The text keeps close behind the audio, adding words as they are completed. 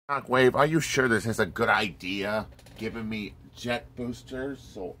Shockwave, are you sure this is a good idea? Giving me jet boosters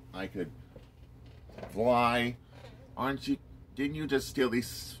so I could fly? Didn't you just steal these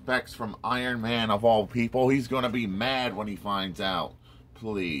specs from Iron Man of all people? He's gonna be mad when he finds out.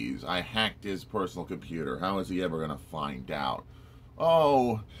 Please, I hacked his personal computer. How is he ever gonna find out?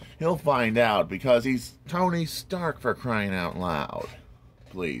 Oh, he'll find out because he's Tony Stark, for crying out loud.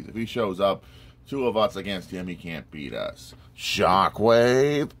 Please, if he shows up, two of us against him, he can't beat us.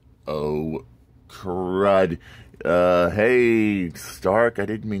 Shockwave? Oh, crud. Hey, Stark, I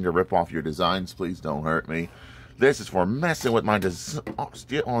didn't mean to rip off your designs. Please don't hurt me. This is for messing with my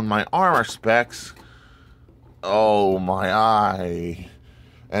on my armor specs. Oh, my eye.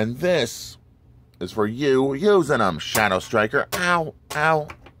 And this is for you using them, Shadow Striker. Ow, ow.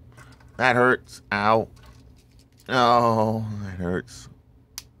 That hurts. Ow. Oh, that hurts.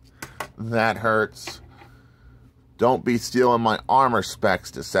 That hurts. Don't be stealing my armor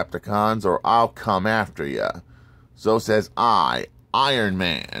specs, Decepticons, or I'll come after you. So says I, Iron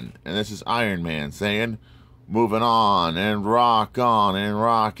Man. And this is Iron Man saying, moving on and rock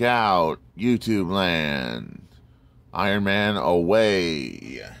out, YouTube land. Iron Man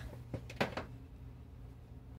away.